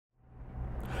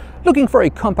Looking for a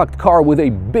compact car with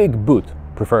a big boot,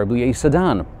 preferably a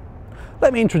sedan?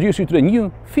 Let me introduce you to the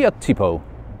new Fiat Tipo.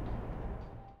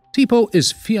 Tipo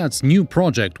is Fiat's new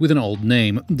project with an old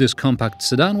name. This compact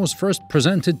sedan was first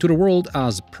presented to the world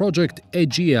as Project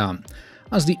Aegea,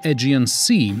 as the Aegean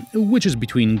Sea, which is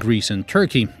between Greece and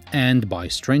Turkey, and by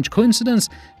strange coincidence,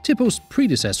 Tipo's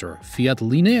predecessor, Fiat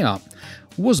Linea,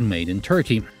 was made in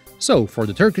Turkey. So, for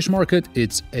the Turkish market,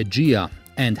 it's Egea.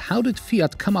 And how did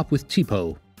Fiat come up with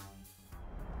Tipo?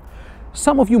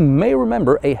 Some of you may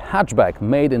remember a hatchback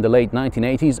made in the late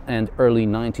 1980s and early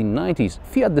 1990s.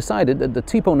 Fiat decided that the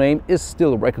Tipo name is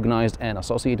still recognized and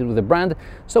associated with the brand,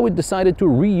 so it decided to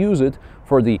reuse it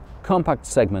for the compact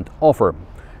segment offer.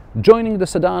 Joining the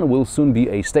sedan will soon be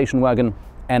a station wagon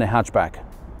and a hatchback.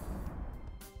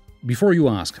 Before you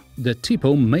ask, the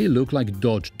Tipo may look like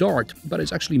Dodge Dart, but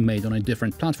it's actually made on a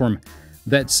different platform.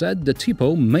 That said, the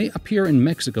Tipo may appear in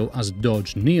Mexico as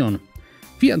Dodge Neon.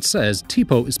 Fiat says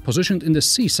Tipo is positioned in the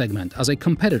C segment as a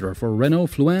competitor for Renault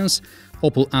Fluence,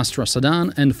 Opel Astra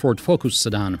sedan and Ford Focus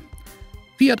sedan.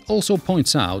 Fiat also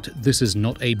points out this is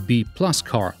not a B-plus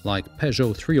car like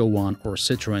Peugeot 301 or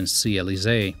Citroën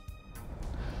C-Elysée.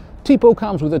 Tipo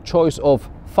comes with a choice of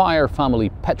Fire family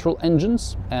petrol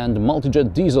engines and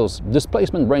Multijet diesels,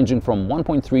 displacement ranging from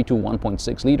 1.3 to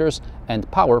 1.6 liters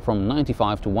and power from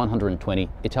 95 to 120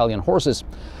 Italian horses.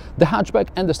 The hatchback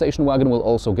and the station wagon will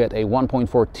also get a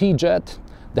 1.4 T-Jet.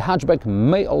 The hatchback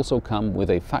may also come with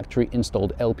a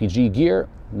factory-installed LPG gear.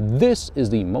 This is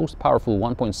the most powerful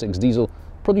 1.6 diesel,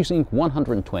 producing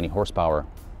 120 horsepower.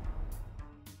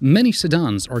 Many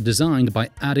sedans are designed by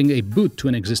adding a boot to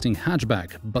an existing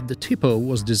hatchback, but the Tipo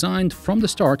was designed from the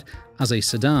start as a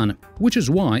sedan, which is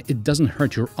why it doesn't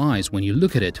hurt your eyes when you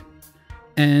look at it.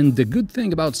 And the good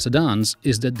thing about sedans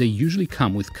is that they usually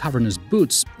come with cavernous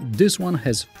boots. This one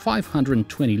has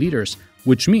 520 liters,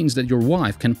 which means that your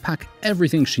wife can pack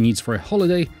everything she needs for a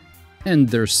holiday, and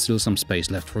there's still some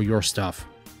space left for your stuff.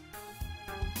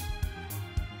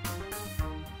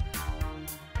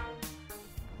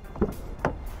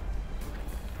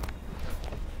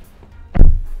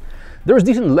 There's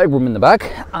decent legroom in the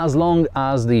back, as long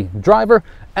as the driver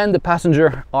and the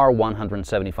passenger are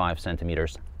 175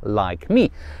 centimeters, like me.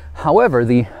 However,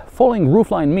 the falling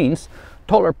roofline means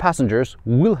taller passengers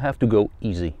will have to go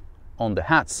easy on the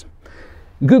hats.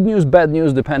 Good news, bad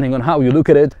news, depending on how you look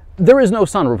at it. There is no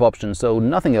sunroof option, so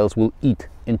nothing else will eat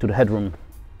into the headroom.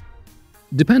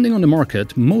 Depending on the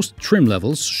market, most trim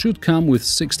levels should come with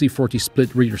 60-40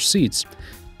 split rear seats.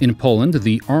 In Poland,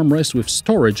 the armrest with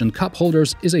storage and cup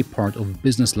holders is a part of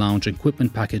business lounge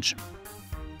equipment package.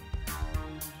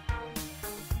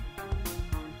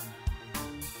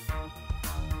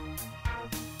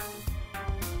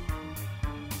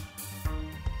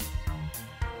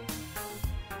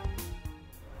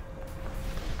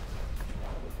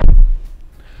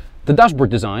 The dashboard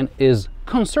design is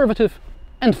conservative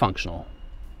and functional.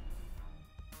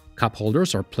 Cup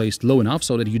holders are placed low enough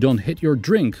so that you don't hit your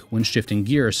drink when shifting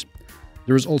gears.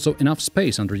 There is also enough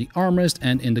space under the armrest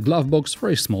and in the glove box for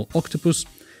a small octopus,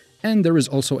 and there is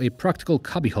also a practical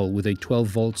cubbyhole with a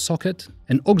 12-volt socket,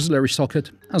 an auxiliary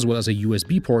socket, as well as a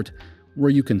USB port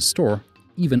where you can store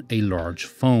even a large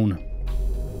phone.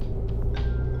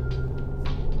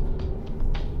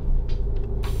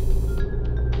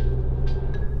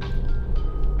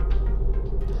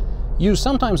 You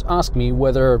sometimes ask me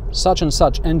whether such and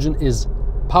such engine is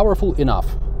powerful enough.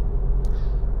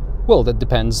 Well, that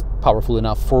depends. Powerful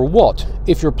enough for what?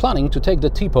 If you're planning to take the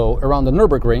Tipo around the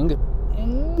Nürburgring,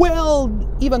 well,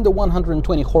 even the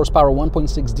 120 horsepower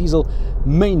 1.6 diesel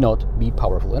may not be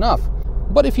powerful enough.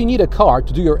 But if you need a car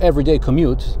to do your everyday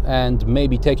commute and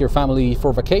maybe take your family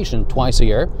for vacation twice a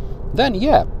year, then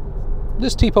yeah,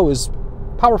 this Tipo is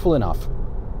powerful enough.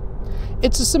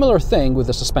 It's a similar thing with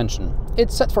the suspension.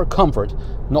 It's set for comfort,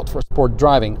 not for sport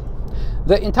driving.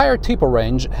 The entire Tipo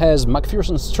range has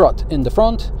McPherson strut in the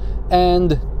front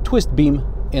and twist beam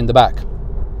in the back.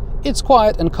 It's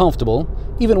quiet and comfortable,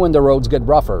 even when the roads get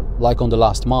rougher, like on the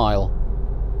last mile.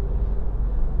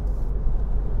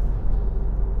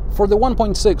 For the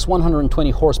 1.6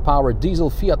 120 horsepower diesel,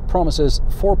 Fiat promises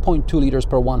 4.2 liters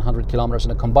per 100 kilometers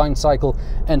in a combined cycle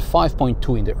and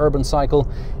 5.2 in the urban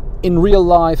cycle. In real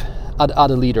life, I'd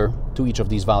add a liter to each of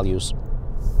these values.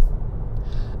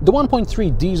 The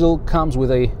 1.3 diesel comes with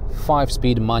a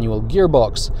 5-speed manual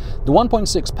gearbox. The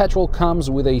 1.6 petrol comes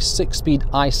with a 6-speed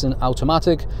Aisin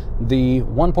automatic. The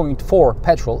 1.4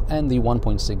 petrol and the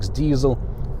 1.6 diesel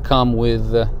come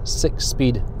with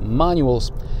 6-speed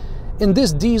manuals. In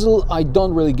this diesel, I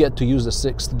don't really get to use the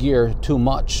 6th gear too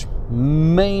much,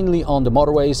 mainly on the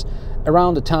motorways,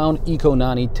 Around the town, Eco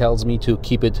Nanny tells me to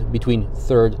keep it between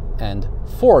 3rd and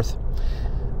 4th.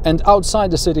 And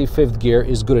outside the city, 5th gear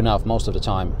is good enough most of the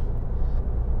time.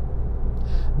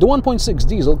 The 1.6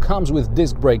 diesel comes with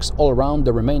disc brakes all around,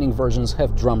 the remaining versions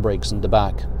have drum brakes in the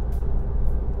back.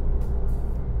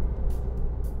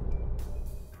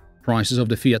 Prices of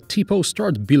the Fiat Tipo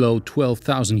start below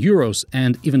 12,000 euros,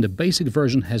 and even the basic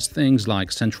version has things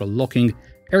like central locking,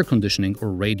 air conditioning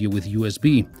or radio with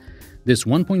USB. This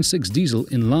 1.6 diesel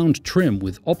in lounge trim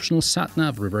with optional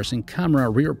sat-nav, reversing camera,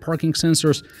 rear parking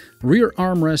sensors, rear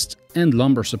armrest and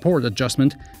lumbar support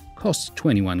adjustment costs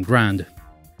 21 grand.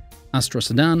 Astra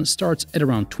sedan starts at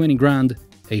around 20 grand,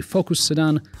 a Focus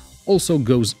sedan also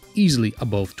goes easily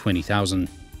above 20,000.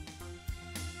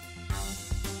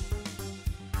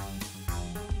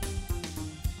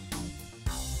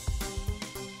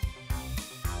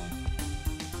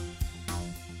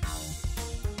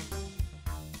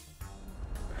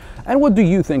 And what do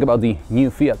you think about the new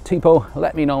Fiat Tipo?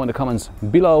 Let me know in the comments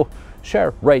below.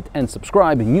 Share, rate and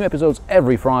subscribe. New episodes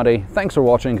every Friday. Thanks for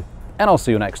watching and I'll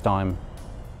see you next time.